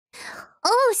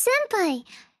Senpai!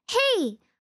 Hey!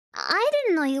 I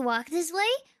didn't know you walked this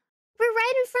way. We're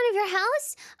right in front of your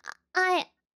house.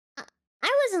 I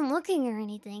wasn't looking or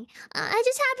anything. I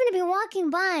just happened to be walking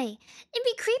by. It'd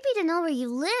be creepy to know where you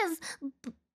live,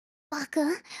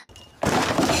 baka.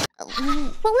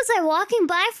 What was I walking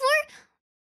by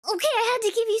for? Okay, I had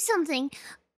to give you something.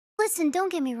 Listen,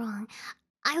 don't get me wrong.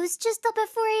 I was just up at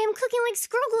 4 a.m. cooking like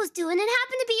Scrogos do, and it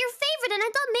happened to be your favorite, and I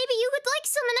thought maybe you would like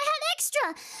some, and I had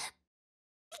extra.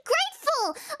 Be grateful!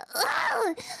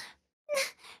 Ugh.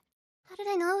 How did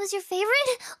I know it was your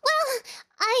favorite? Well,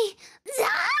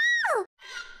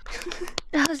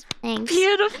 that was thanks.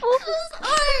 Beautiful.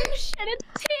 Oh, shed a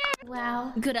tear.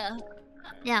 Wow. Gura.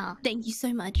 Yeah. Thank you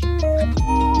so much.